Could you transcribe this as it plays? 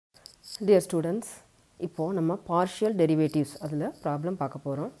Dear students, இப்போ நம்ம partial derivatives அதில் problem பார்க்க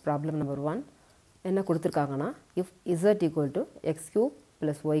போகிறோம். Problem number 1 என்ன கொடுத்துருக்காங்கன்னா if z equal to x cube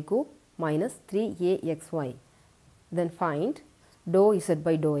plus y cube minus 3axy then find dou z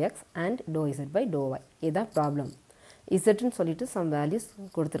by dou x and dou z by dou y இதுதான் problem. zன்னு சொல்லிட்டு some values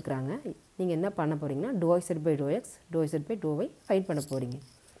கொடுத்துருக்குறாங்க. நீங்கள் என்ன பண்ண போகிறீங்கன்னா dou z by dou x, dou z by dou y find பண்ண போகிறீங்க.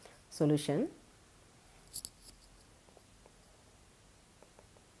 Solution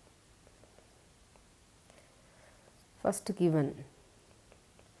first given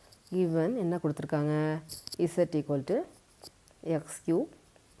என்ன கொடுத்துருக்காங்க z equal to x cube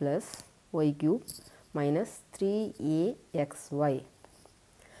plus y cube minus 3axy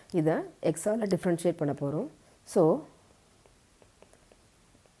இதை x ஆல் differentiate பண்ண போகிறோம். So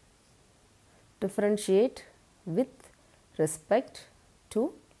differentiate with respect to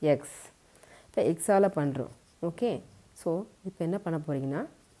x இப்போ x all பண்ணுறோம். Okay so இப்போ என்ன பண்ண போகிறீங்கன்னா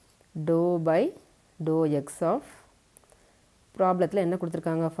dou by dou x of ப்ராப்ளத்தில் என்ன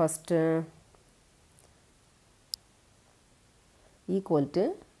கொடுத்துருக்காங்க ஃபஸ்ட்டு ஈக்குவல் டு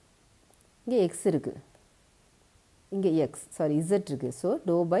இங்கே எக்ஸ் இருக்குது இங்கே z இருக்குது ஸோ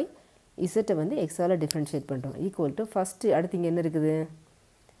டோ பை இசட்டை வந்து எக்ஸால் டிஃப்ரென்ஷியேட் பண்ணுறோம் ஈக்குவல் டு ஃபஸ்ட்டு அடுத்து இங்கே என்ன இருக்குது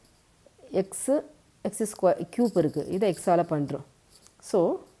எக்ஸ் ஸ்கொயர் க்யூப் இருக்குது இதை எக்ஸால் பண்ணுறோம் so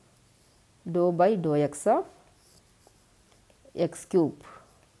to by to X of X cube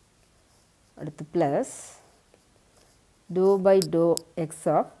அடுத்து plus dou by dou x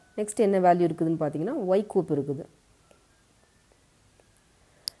of next என்ன வேல்யூ இருக்குதுன்னு பார்த்தீங்கன்னா y cube இருக்குது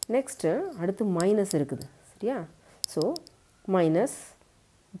next அடுத்து மைனஸ் இருக்குது சரியா so minus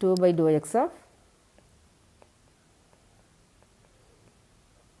dou by dou x of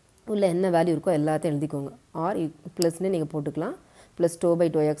உள்ள என்ன வேல்யூ இருக்கோ எல்லாத்தையும் எழுதிக்கோங்க ஆர் ப்ளஸ்னே நீங்கள் போட்டுக்கலாம் plus dou by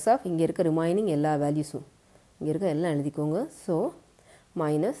dou x of இங்கே இருக்க ரிமைனிங் எல்லா வேல்யூஸும் இங்கே இருக்க எல்லாம் எழுதிக்கோங்க ஸோ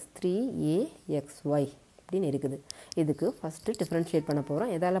மைனஸ் 3axy அப்படின்னு இருக்குது இதுக்கு ஃபஸ்ட்டு டிஃப்ரென்ஷியேட் பண்ண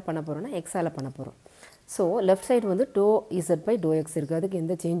போகிறோம் எதால் பண்ண போகிறோம்னா எக்ஸால் பண்ண போகிறோம் ஸோ லெஃப்ட் சைடு வந்து to Z by to X இருக்குது அதுக்கு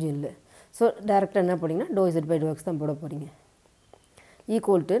எந்த சேஞ்சும் இல்லை ஸோ டேரெக்டாக என்ன போட்டிங்கன்னா to Z by to X தான் போட போகிறீங்க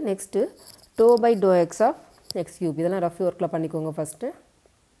equal to next to by to X of X cube இதெல்லாம் ரஃப் ஒர்க்கில் பண்ணிக்கோங்க ஃபஸ்ட்டு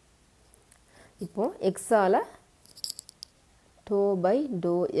இப்போது எக்ஸால் to by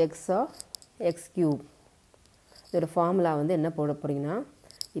to X of X cube இதோட ஃபார்முலா வந்து என்ன போட போகிறீங்கன்னா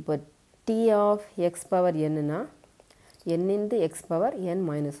இப்போ t of x power n னா n into x power n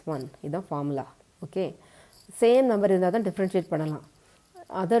minus 1 இதான் ஃபார்முலா ஓகே சேம் நம்பர் இருந்தால் தான் டிஃப்ரென்ஷியேட் பண்ணலாம்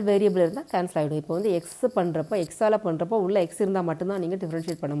அதர் வேரியபிள் இருந்தால் கேன்சல் ஆகிடும் இப்போ வந்து எக்ஸ் பண்ணுறப்போ எக்ஸால் பண்ணுறப்போ உள்ள எக்ஸ் இருந்தால் மட்டும்தான் நீங்கள்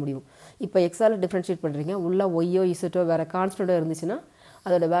டிஃப்ரென்ஷியேட் பண்ண முடியும் இப்போ எக்ஸால் டிஃப்ரென்ஷியேட் பண்ணுறீங்க உள்ள ஒய்யோ இசட்டோ வேறு கான்ஸ்டண்ட்டோ இருந்துச்சுன்னா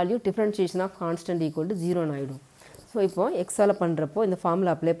அதோட value differentiation of constant equal to 0 ஆகிடும் ஸோ இப்போது எக்ஸால் பண்ணுறப்போ இந்த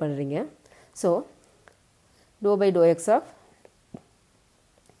ஃபார்முலா அப்ளை பண்ணுறீங்க so to by to X of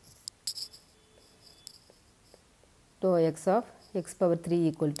dou x of x power 3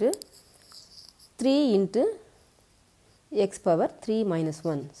 equal to 3 into x power 3 minus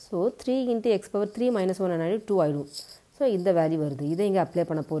 1 so 3 into x power 3 minus 1 and 2 ஆயிடும் so இந்த value வருது இதை இங்கே அப்ளை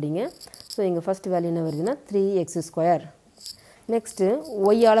பண்ண போகிறீங்க ஸோ இங்கே ஃபஸ்ட் வேல்யூ என்ன வருதுன்னா 3x ஸ்கொயர் நெக்ஸ்ட்டு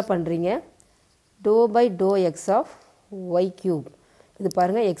ஒய்யால் பண்ணுறீங்க to by to X of Y cube இது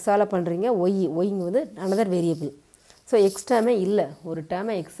பாருங்கள் எக்ஸால் பண்ணுறீங்க ஒய்ங்க வந்து அனதர் வேரியபிள் ஸோ எக்ஸ் டேமே இல்லை ஒரு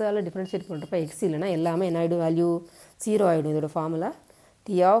டேமை எக்ஸால் டிஃப்ரென்ஷியேட் பண்ணுறப்ப எக்ஸ் இல்லைனா எல்லாமே என்ன ஆகிடும் வேல்யூ 0 ஆகிடும் இதோட formula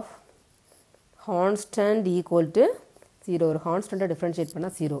D of constant equal to 0 ஒரு கான்ஸ்டண்ட்டாக டிஃப்ரென்ஷியேட்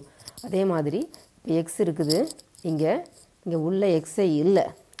பண்ணால் 0 அதே மாதிரி இப்போ எக்ஸ் இருக்குது இங்கே உள்ள எக்ஸே இல்லை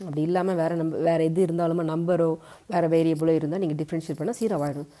அப்படி இல்லாமல் வேறு எது இருந்தாலுமே நம்பரோ வேறு வேரியபிளோ இருந்தால் நீங்கள் டிஃப்ரென்ஷியேட் பண்ணால் 0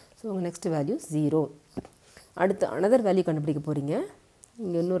 ஆகிடும் ஸோ உங்கள் நெக்ஸ்ட் வேல்யூ 0 அடுத்து அனதர் வேல்யூ கண்டுபிடிக்க போகிறீங்க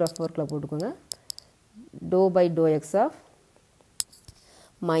இங்கே இன்னும் ரஃப் ஒர்க்கில் போட்டுக்கோங்க dou by dou x of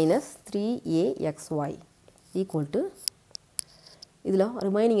minus 3axy equal to இதில்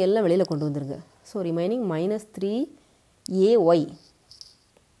ரிமைனிங் எல்லாம் வெளியில் கொண்டு வந்துருங்க ஸோ ரிமைனிங் minus 3ay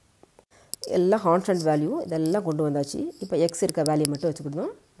எல்லாம் கான்ஸ்டன்ட் வேல்யூ இதெல்லாம் கொண்டு வந்தாச்சு இப்போ எக்ஸ் இருக்க வேல்யூ மட்டும்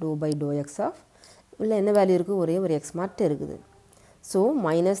வச்சுக்கிட்டோம் dou by dou x of இல்லை என்ன வேல்யூ இருக்குது ஒரே ஒரு எக்ஸ் மட்டும் இருக்குது ஸோ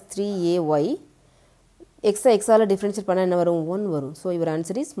minus 3ay எக்ஸால் டிஃப்ரென்ஷியேட் பண்ணால் என்ன வரும் 1 வரும் ஸோ இவர்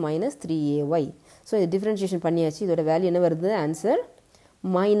answer is minus 3ay so இது டிஃப்ரென்ஷியேஷன் பண்ணியாச்சு இதோட வேல்யூ என்ன வருது answer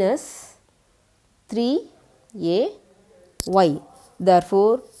minus 3ay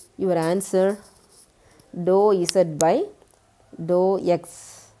therefore your answer dou z by dou x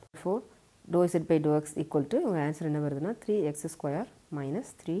therefore dou z by dou x equal to your answer என்ன வருதுன்னா 3x square minus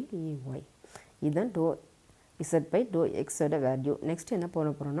 3ay இதுதான் dou z by dou x ஓட value next என்ன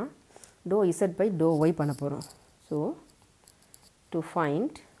பண்ண போகிறோம்னா dou z by dou y பண்ண போகிறோம் so to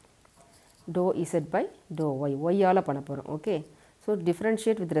find dou z by dou y all பண்ண போகிறோம் okay So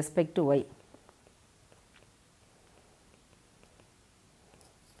differentiate with respect to y.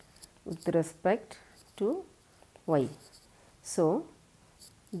 With respect to y. So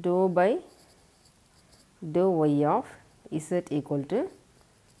dou by dou y of z equal to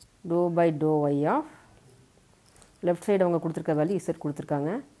dou by dou y of left side அவங்க கொடுத்திருக்க value z கொடுத்திருக்காங்க,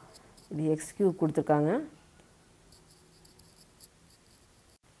 இது x cube கொடுத்திருக்காங்க.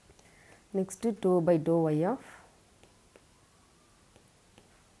 Next dou by dou y of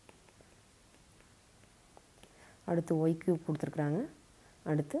அடுத்து y cube கொடுத்திருக்காங்க,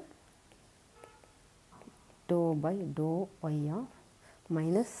 அடுத்து dou by dou y of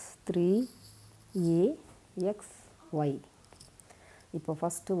minus 3axy. இப்போ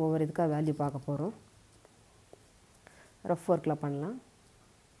first ஒவ்வொரு இதுக்காக வேல்யூ பார்க்க போகிறோம். ரஃப் ஒர்க்கில் பண்ணலாம்.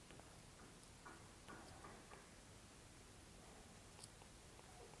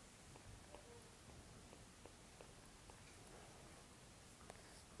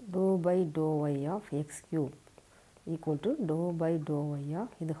 dou by dou y of x cube equal to dou by dou y of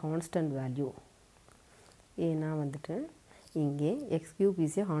இது constant value. ஏன்னா வந்துட்டு இங்கே x cube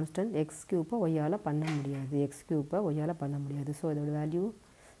is a constant, x cube y ஆல பண்ண முடியாது, x cube y ஆல பண்ண முடியாது. ஸோ இதோட வேல்யூ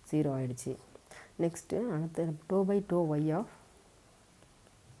 0 ஆயிடுச்சு. நெக்ஸ்ட்டு அடுத்து dou by dou y of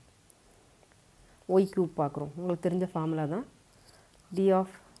y cube பார்க்குறோம். உங்களுக்கு தெரிஞ்ச ஃபார்முலா தான் d of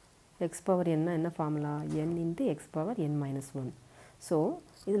x power என்ன formula, n into x power n minus 1. So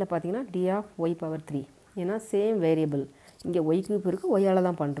இதில் பார்த்தீங்கன்னா d of y power 3, ஏன்னா சேம் வேரியபிள், இங்கே y cube இருக்குது, y ஆல்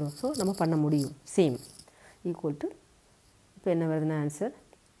தான் பண்ணுறோம். ஸோ நம்ம பண்ண முடியும். சேம் ஈக்குவல் டு இப்போ என்ன வருதுன்னா answer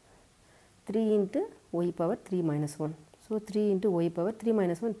 3 into y power 3 minus 1. So 3 into y power 3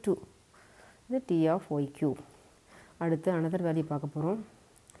 minus 1 2. இது d of y cube. அடுத்து another வேல்யூ பார்க்க போகிறோம்.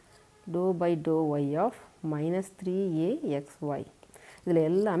 dou by dou y of minus 3axy. இதில்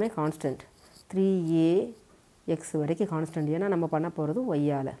எல்லாமே கான்ஸ்டன்ட், 3ax வரைக்கும் கான்ஸ்டன்ட், ஏன்னா நம்ம பண்ண போகிறது y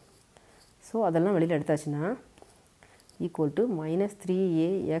ஆல். ஸோ அதெல்லாம் வெளியில் எடுத்தாச்சுன்னா equal to minus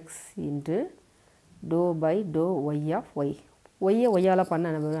 3ax into dou by dou y of y. ஒய்யை ஒய்யால்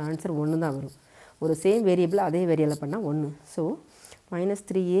பண்ண நம்ம ஆன்சர் 1 தான் வரும். ஒரு சேம் வேரியபிள் அதே வேரியபிள் பண்ணால் 1. ஸோ minus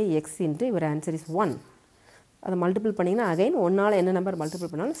 3ax into இவர் ஆன்சர் இஸ் 1. அதை மல்டிபிள் பண்ணிங்கன்னா அகைன் 1ஆல் என்ன நம்பர்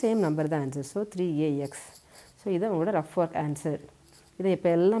மல்டிபிள் பண்ணாலும் சேம் நம்பர் தான் ஆன்சர். So 3ax. ஸோ இதை உங்களோட ரஃப் ஒர்க் ஆன்சர். இதை இப்போ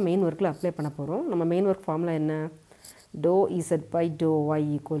எல்லாம் மெயின் ஒர்க்கில் அப்ளை பண்ண போகிறோம். நம்ம மெயின் ஒர்க் ஃபார்முலா என்ன, dou z by dou y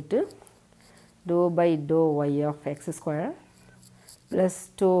equal to dou by dou y of x square plus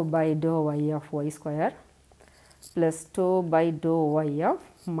dou by dou y of y square plus dou by dou y of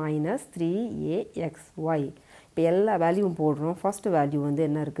minus 3axy. இப்போ எல்லா வேல்யூவும் போடுறோம். First value வந்து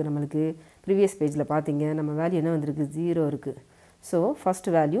என்ன இருக்குது நம்மளுக்கு, previous பேஜில் பார்த்தீங்க நம்ம வேல்யூ என்ன வந்திருக்கு, 0 இருக்குது. So first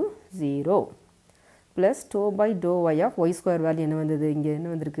value 0 plus dou by dou y of y square value என்ன வந்தது, இங்கே என்ன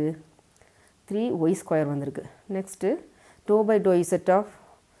வந்திருக்கு 3y ஸ்கொயர் வந்திருக்கு. Next dou by dou z of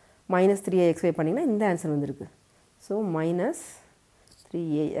minus 3axy பண்ணிங்கன்னா இந்த ஆன்சர் வந்திருக்கு. So minus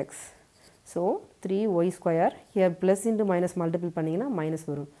 3ax. So 3y square here plus into minus multiple பண்ணிங்கன்னா மைனஸ்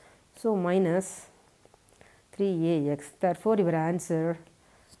வரும். So minus 3ax. Therefore your answer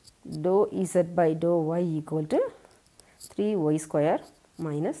dou z by dou y equal to 3y square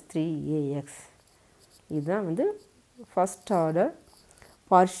minus 3ax. இதுதான் வந்து first order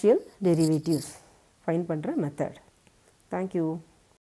partial derivatives find பண்ணுற method. Thank you.